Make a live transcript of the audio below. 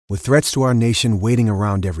With threats to our nation waiting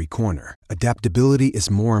around every corner, adaptability is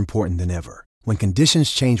more important than ever. When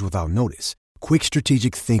conditions change without notice, quick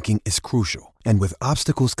strategic thinking is crucial. And with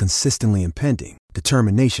obstacles consistently impending,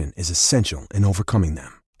 determination is essential in overcoming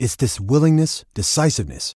them. It's this willingness,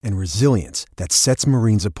 decisiveness, and resilience that sets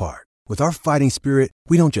Marines apart. With our fighting spirit,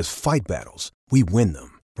 we don't just fight battles, we win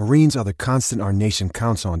them. Marines are the constant our nation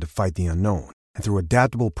counts on to fight the unknown. And through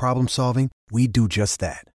adaptable problem solving, we do just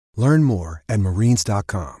that. Learn more at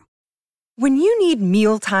marines.com. When you need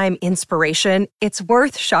mealtime inspiration, it's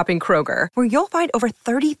worth shopping Kroger, where you'll find over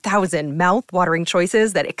 30,000 mouth-watering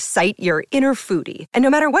choices that excite your inner foodie. And no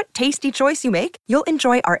matter what tasty choice you make, you'll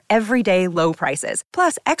enjoy our everyday low prices,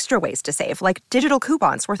 plus extra ways to save, like digital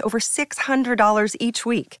coupons worth over $600 each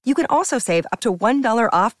week. You can also save up to $1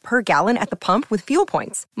 off per gallon at the pump with fuel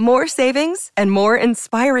points. More savings and more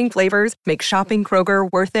inspiring flavors make shopping Kroger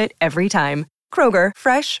worth it every time. Kroger,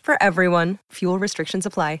 fresh for everyone. Fuel restrictions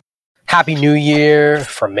apply. Happy New Year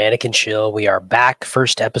from Manic and Chill. We are back.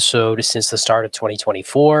 First episode since the start of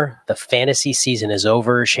 2024. The fantasy season is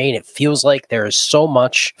over. Shane, it feels like there is so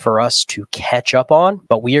much for us to catch up on,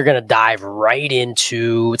 but we are going to dive right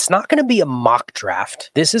into, it's not going to be a mock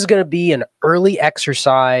draft. This is going to be an early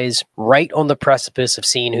exercise right on the precipice of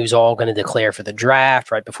seeing who's all going to declare for the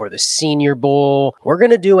draft right before the Senior Bowl. We're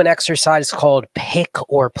going to do an exercise called Pick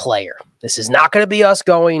or Player. This is not going to be us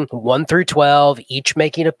going 1 through 12, each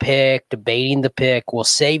making a pick, debating the pick. We'll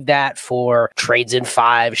save that for trades in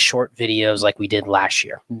 5 short videos like we did last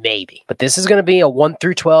year, maybe. But this is going to be a 1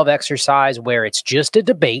 through 12 exercise where it's just a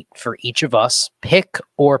debate for each of us, pick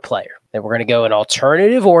or player. Then we're going to go in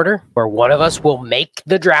alternative order where one of us will make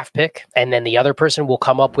the draft pick and then the other person will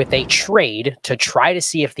come up with a trade to try to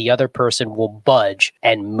see if the other person will budge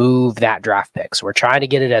and move that draft pick. So we're trying to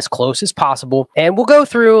get it as close as possible. And we'll go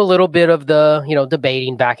through a little bit of the,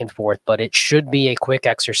 debating back and forth, but it should be a quick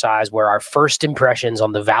exercise where our first impressions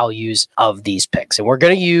on the values of these picks. And we're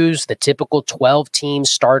going to use the typical 12-team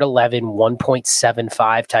start 11,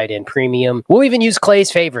 1.75 tight end premium. We'll even use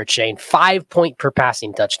Clay's favorite, Shane, 5 point per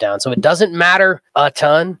passing touchdown. So it doesn't matter a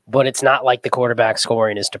ton, but it's not like the quarterback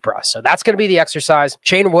scoring is depressed. So that's going to be the exercise.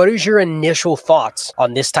 Shane, what is your initial thoughts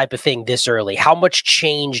on this type of thing this early? How much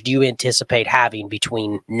change do you anticipate having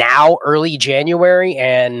between now, early January,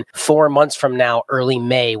 and 4 months from now, early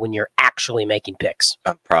May, when you're actually making picks?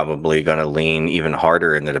 I'm probably going to lean even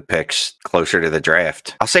harder into the picks closer to the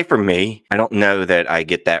draft. I'll say for me, I don't know that I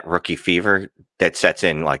get that rookie fever that sets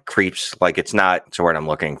in, like creeps, like it's not the word I'm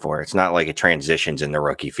looking for. It's not like it transitions into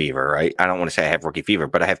rookie fever, right? I don't want to say I have rookie fever,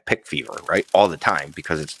 but I have pick fever, right? All the time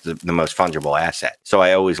because it's the most fungible asset. So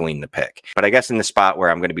I always lean the pick. But I guess in the spot where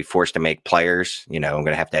I'm going to be forced to make players, I'm going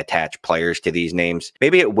to have to attach players to these names.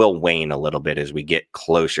 Maybe it will wane a little bit as we get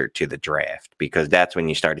closer to the draft, because that's when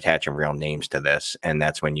you start attaching real names to this. And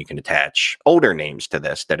that's when you can attach older names to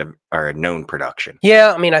this that are a known production.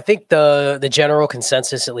 Yeah, I think the general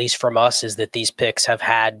consensus, at least from us, is that these picks have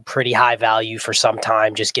had pretty high value for some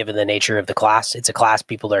time, just given the nature of the class. It's a class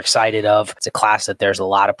people are excited of. It's a class that there's a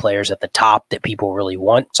lot of players at the top that people really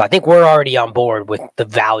want. So I think we're already on board with the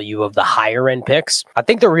value of the higher end picks. I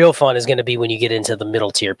think the real fun is going to be when you get into the middle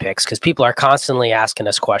tier picks, because people are constantly asking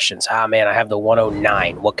us questions. Man, I have the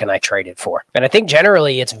 109. What can I trade it for? And I think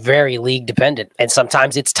generally it's very league dependent, and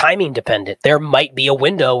sometimes it's timing dependent. There might be a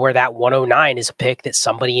window where that 109 is a pick that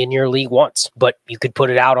somebody in your league wants, but you could put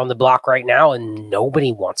it out on the block right now and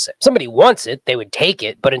nobody wants it. Somebody wants it, they would take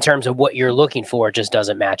it, but in terms of what you're looking for, it just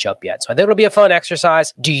doesn't match up yet. So I think it'll be a fun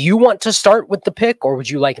exercise. Do you want to start with the pick, or would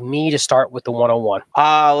you like me to start with the 101?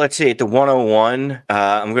 Let's see. At the 101,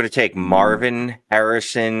 I'm going to take Marvin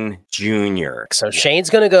Harrison Jr. So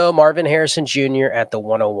Shane's going to go Marvin Harrison Jr. at the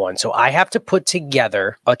 101. So I have to put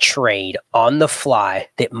together a trade on the fly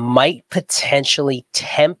that might potentially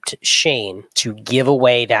tempt Shane to give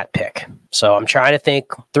away that pick. So I'm trying to think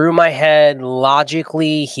through my head.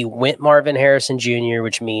 Logically, he went Marvin Harrison Jr.,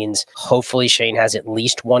 which means hopefully Shane has at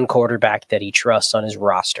least one quarterback that he trusts on his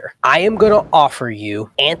roster. I am going to offer you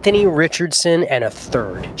Anthony Richardson and a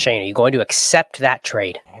third. Shane, are you going to accept that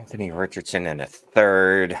trade? Anthony Richardson and a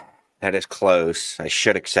third. That is close. I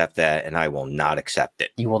should accept that, and I will not accept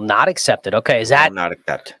it. You will not accept it. Okay, I will not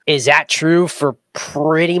accept. Is that true for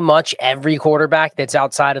pretty much every quarterback that's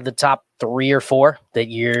outside of the top 3 or 4, that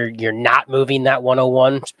you're not moving that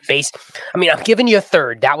 101 base? I'm giving you a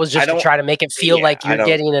third. That was just to try to make it feel like you're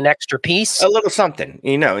getting an extra piece. A little something,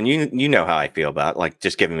 and you know how I feel about like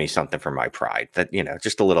just giving me something for my pride, that,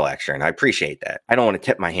 just a little extra. And I appreciate that. I don't want to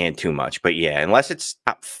tip my hand too much, but yeah, unless it's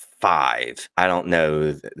top 5, I don't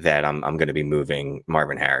know that I'm going to be moving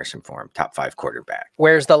Marvin Harrison for him, top 5 quarterback.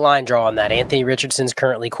 Where's the line draw on that? Anthony Richardson's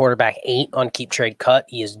currently quarterback 8 on Keep Trade Cut.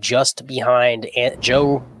 He is just behind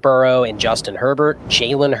Joe Burrow and Justin Herbert,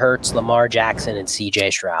 Jalen Hurts, Lamar Jackson, and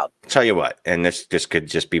CJ Stroud. Tell you what, and this could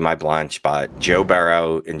just be my blind spot. Joe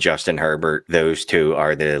Burrow and Justin Herbert, those two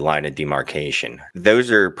are the line of demarcation.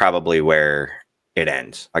 Those are probably where it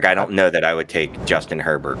ends. Like, I don't know that I would take Justin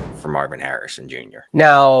Herbert for Marvin Harrison Jr.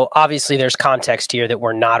 Now, obviously, there's context here that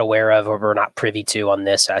we're not aware of or we're not privy to on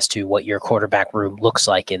this as to what your quarterback room looks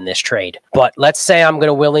like in this trade. But let's say I'm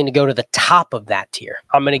willing to go to the top of that tier.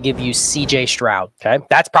 I'm going to give you CJ Stroud. Okay.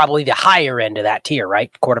 That's probably the higher end of that tier,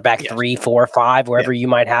 right? Quarterback 3, 4, 5, wherever you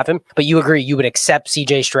might have him. But you agree you would accept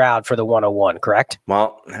CJ Stroud for the 101, correct?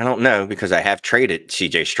 Well, I don't know, because I have traded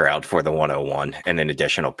CJ Stroud for the 101 and an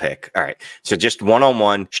additional pick. All right. So just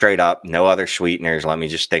 101 straight up, no other sweeteners. Let me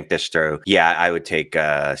just think this through. Yeah, I would take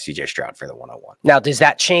CJ Stroud for the 101. Now, does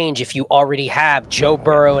that change if you already have Joe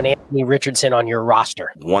Burrow and Anthony Richardson on your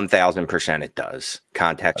roster? 1,000% it does.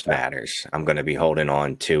 Context matters. I'm going to be holding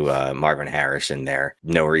on to Marvin Harrison there.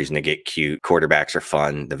 No reason to get cute. Quarterbacks are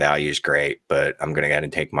fun. The value is great, but I'm going to go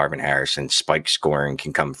and take Marvin Harrison. Spike scoring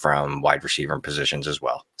can come from wide receiver positions as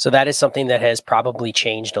well. So that is something that has probably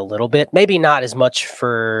changed a little bit. Maybe not as much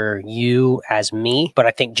for you as me, but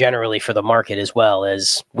I think generally for the market as well.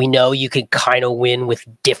 As we know, you can kind of win with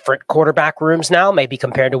different quarterback rooms now, maybe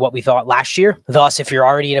compared to what we thought last year. Thus, if you're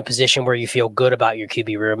already in a position where you feel good about your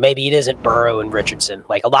QB room, maybe it isn't Burrow and Richardson.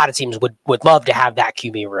 Like, a lot of teams would love to have that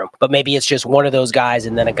QB room, but maybe it's just one of those guys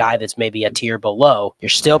and then a guy that's maybe a tier below. You're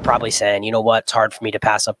still probably saying, you know what, it's hard for me to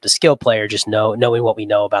pass up the skill player, just knowing what we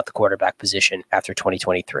know about the quarterback position after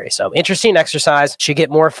 2023. So interesting exercise. Should get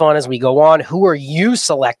more fun as we go on. Who are you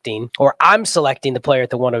selecting? Or I'm selecting the player at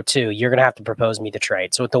the 102. You're going to have to propose me the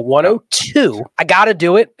trade. So at the 102, I got to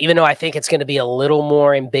do it, even though I think it's going to be a little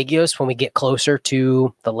more ambiguous when we get closer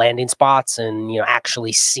to the landing spots and,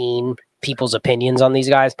 actually seeing people's opinions on these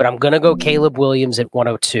guys, but I'm going to go Caleb Williams at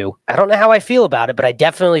 102. I don't know how I feel about it, but I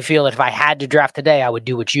definitely feel that if I had to draft today, I would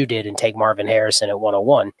do what you did and take Marvin Harrison at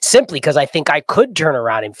 101, simply because I think I could turn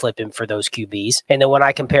around and flip him for those QBs. And then when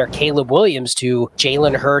I compare Caleb Williams to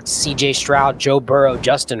Jalen Hurts, CJ Stroud, Joe Burrow,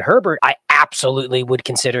 Justin Herbert, I absolutely would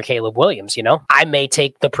consider Caleb Williams. I may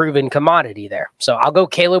take the proven commodity there. So I'll go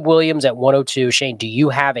Caleb Williams at 102. Shane, do you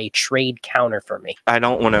have a trade counter for me? I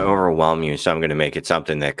don't want to overwhelm you, so I'm going to make it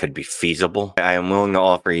something that could be feasible. I am willing to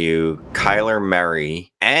offer you Kyler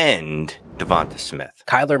Murray and Devonta Smith.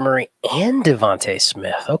 Kyler Murray and Devonta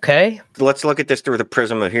Smith. Okay. Let's look at this through the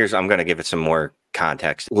prism of I'm going to give it some more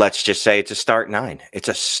context. Let's just say it's a start 9. It's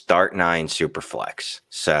a start 9 super flex.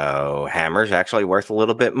 So Hammer's actually worth a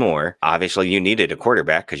little bit more. Obviously, you needed a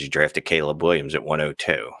quarterback because you drafted Caleb Williams at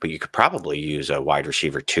 102, but you could probably use a wide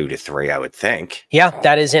receiver 2 to 3, I would think. Yeah,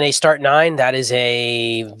 that is in a start 9. That is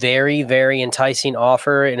a very, very enticing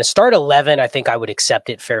offer. In a start 11, I think I would accept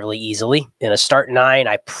it fairly easily. In a start 9,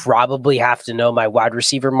 I probably have to know my wide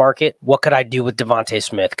receiver market. What could I do with Devonta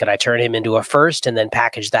Smith? Could I turn him into a first and then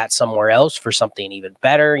package that somewhere else for something even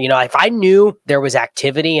better? If I knew there was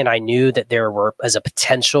activity and I knew that there was a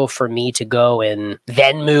potential for me to go and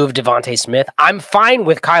then move Devonta Smith, I'm fine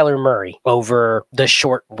with Kyler Murray over the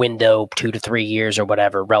short window, 2 to 3 years or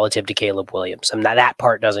whatever, relative to Caleb Williams. And that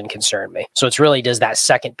part doesn't concern me. So it's really, does that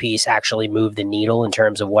second piece actually move the needle in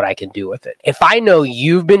terms of what I can do with it? If I know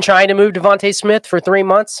you've been trying to move Devonta Smith for 3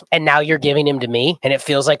 months and now you're giving him to me and it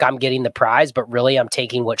feels like I'm getting the prize, but really I'm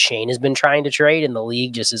taking what Shane has been trying to trade and the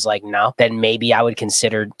league just is like, no, then maybe I would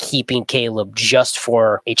consider keeping Caleb just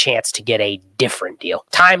for a chance to get a different deal.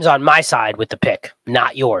 Time's on my side with the pick,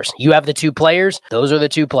 not yours. You have the 2 players. Those are the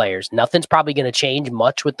 2 players. Nothing's probably going to change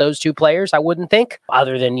much with those 2 players, I wouldn't think,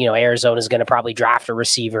 other than, Arizona's going to probably draft a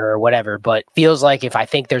receiver or whatever, but feels like if I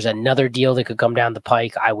think there's another deal that could come down the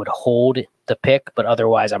pike, I would hold the pick, but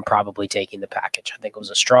otherwise I'm probably taking the package. I think it was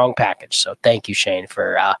a strong package. So thank you, Shane,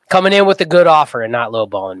 for coming in with a good offer and not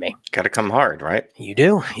lowballing me. Got to come hard, right? You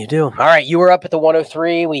do. All right, you were up at the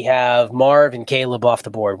 103. We have Marv and Caleb off the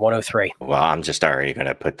board, 103. Well, I'm just already going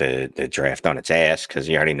to put the draft on its ass because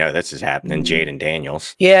you already know this is happening. Jaden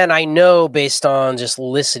Daniels. Yeah, and I know based on just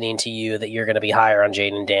listening to you that you're going to be higher on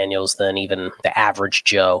Jaden Daniels than even the average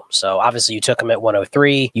Joe. So obviously you took him at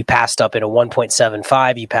 103. You passed up in a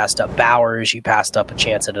 1.75. You passed up Bowers. You passed up a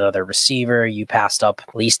chance at another receiver. You passed up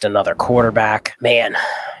at least another quarterback. Man,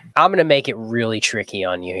 I'm going to make it really tricky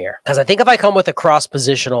on you here. Because I think if I come with a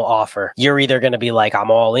cross-positional offer, you're either going to be like, I'm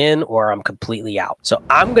all in or I'm completely out. So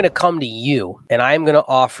I'm going to come to you and I'm going to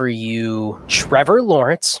offer you Trevor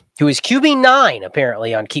Lawrence, who is QB9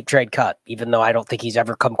 apparently on Keep Trade Cut, even though I don't think he's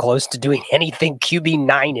ever come close to doing anything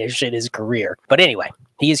QB9-ish in his career. But anyway,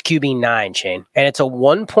 he is QB9, Shane, and it's a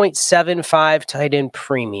 1.75 tight end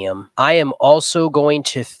premium. I am also going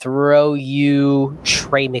to throw you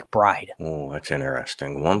Trey McBride. Oh, that's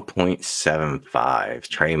interesting. 1.75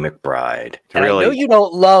 Trey McBride. And really, I know you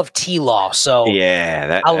don't love T-Law, so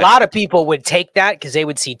yeah, a lot of people would take that because they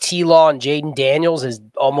would see T-Law and Jaden Daniels as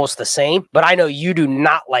almost the same. But I know you do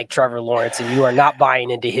not like Trevor Lawrence, and you are not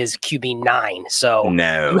buying into his QB9. So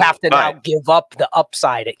no, you have to now give up the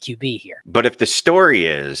upside at QB here. But if the story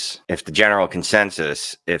is, if the general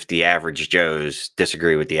consensus, if the average Joes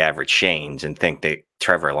disagree with the average Shanes and think that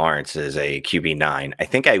Trevor Lawrence is a QB9, I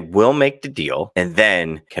think I will make the deal. And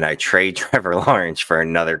then can I trade Trevor Lawrence for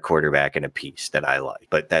another quarterback in a piece that I like?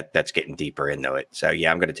 But that's getting deeper into it. So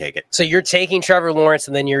yeah, I'm going to take it. So you're taking Trevor Lawrence,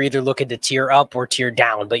 and then you're either looking to tier up or tier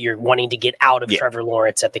down, but you're wanting to get out of Trevor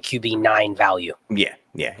Lawrence at the QB9 value. Yeah.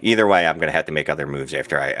 Either way, I'm going to have to make other moves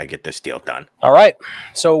after I get this deal done. All right.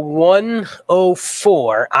 So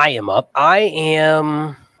 104, I am up.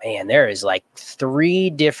 Man, there is like 3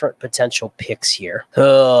 different potential picks here.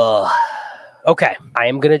 Okay, I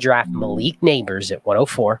am going to draft Malik Neighbors at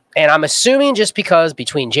 104. And I'm assuming just because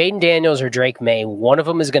between Jaden Daniels or Drake May, one of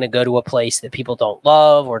them is going to go to a place that people don't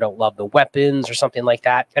love or don't love the weapons or something like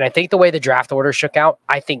that. And I think the way the draft order shook out,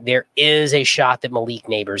 I think there is a shot that Malik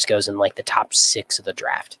Neighbors goes in like the top 6 of the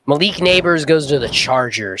draft. Malik Neighbors goes to the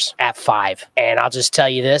Chargers at 5. And I'll just tell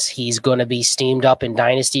you this, he's going to be steamed up in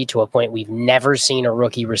Dynasty to a point we've never seen a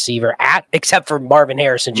rookie receiver at, except for Marvin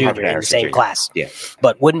Harrison Jr. in the same class. Yeah.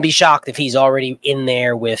 But wouldn't be shocked if he's already in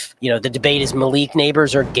there with, the debate is Malik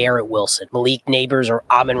Neighbors or Garrett Wilson, Malik Neighbors or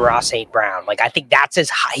Amon-Ra St. Brown. Like, I think that's as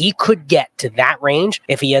high he could get to that range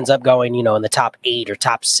if he ends up going, in the top 8 or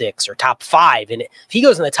top 6 or top 5. And if he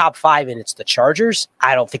goes in the top 5 and it's the Chargers,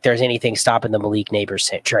 I don't think there's anything stopping the Malik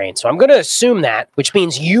Neighbors train. So I'm going to assume that, which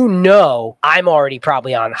means I'm already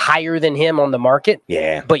probably on higher than him on the market.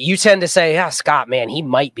 Yeah. But you tend to say, Scott, man, he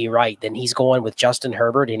might be right. Then he's going with Justin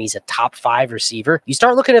Herbert and he's a top 5 receiver. You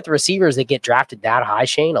start looking at the receivers that get drafted that high,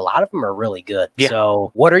 Shane, a lot of them are really good. Yeah. So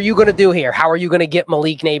what are you going to do here? How are you going to get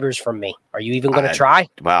Malik Neighbors from me? Are you even going to try?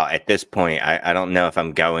 Well, at this point, I don't know if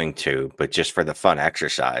I'm going to, but just for the fun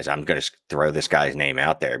exercise, I'm going to throw this guy's name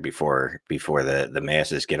out there before the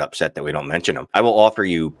masses get upset that we don't mention him. I will offer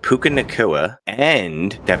you Puka Nacua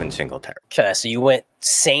and Devin Singletary. Okay, so you went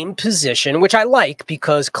same position, which I like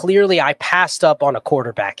because clearly I passed up on a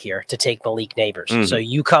quarterback here to take Malik Neighbors. Mm-hmm. So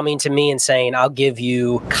you coming to me and saying, I'll give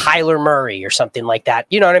you Kyler Murray or something like that.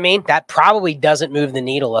 You know what I mean? That probably doesn't move the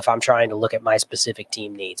needle if I'm trying to look at my specific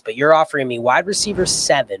team needs. But you're offering me wide receiver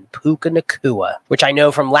 7, Puka Nacua, which I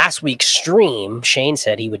know from last week's stream, Shane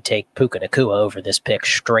said he would take Puka Nacua over this pick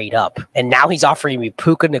straight up. And now he's offering me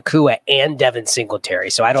Puka Nacua and Devin Singletary.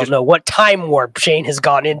 So I don't know what time warp Shane has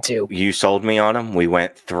gone into. You sold me on him. We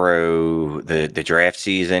went through the draft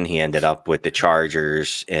season. He ended up with the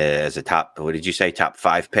Chargers as a top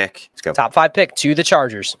 5 pick? Let's go. Top 5 pick to the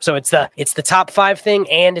Chargers. So it's the top 5 thing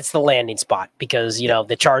and it's the landing spot because,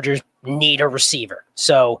 the Chargers need a receiver.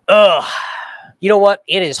 So, you know what?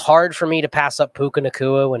 It is hard for me to pass up Puka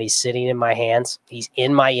Nacua when he's sitting in my hands. He's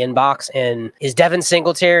in my inbox. And is Devin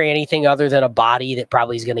Singletary anything other than a body that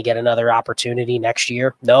probably is going to get another opportunity next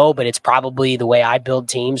year? No, but it's probably the way I build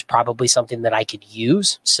teams, probably something that I could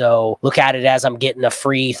use. So look at it as I'm getting a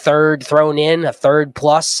free 3rd thrown in, a 3rd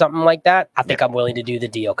plus, something like that. I think I'm willing to do the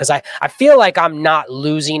deal because I feel like I'm not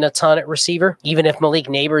losing a ton at receiver. Even if Malik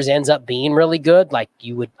Neighbors ends up being really good, like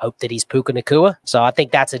you would hope that he's Puka Nacua. So I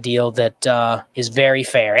think that's a deal that is very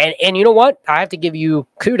fair. And you know what? I have to give you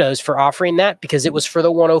kudos for offering that because it was for the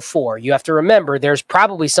 104. You have to remember there's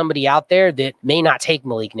probably somebody out there that may not take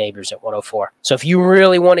Malik Neighbors at 104. So if you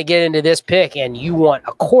really want to get into this pick and you want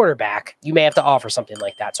a quarterback, you may have to offer something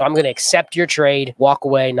like that. So I'm going to accept your trade, walk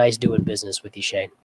away. Nice doing business with you, Shane.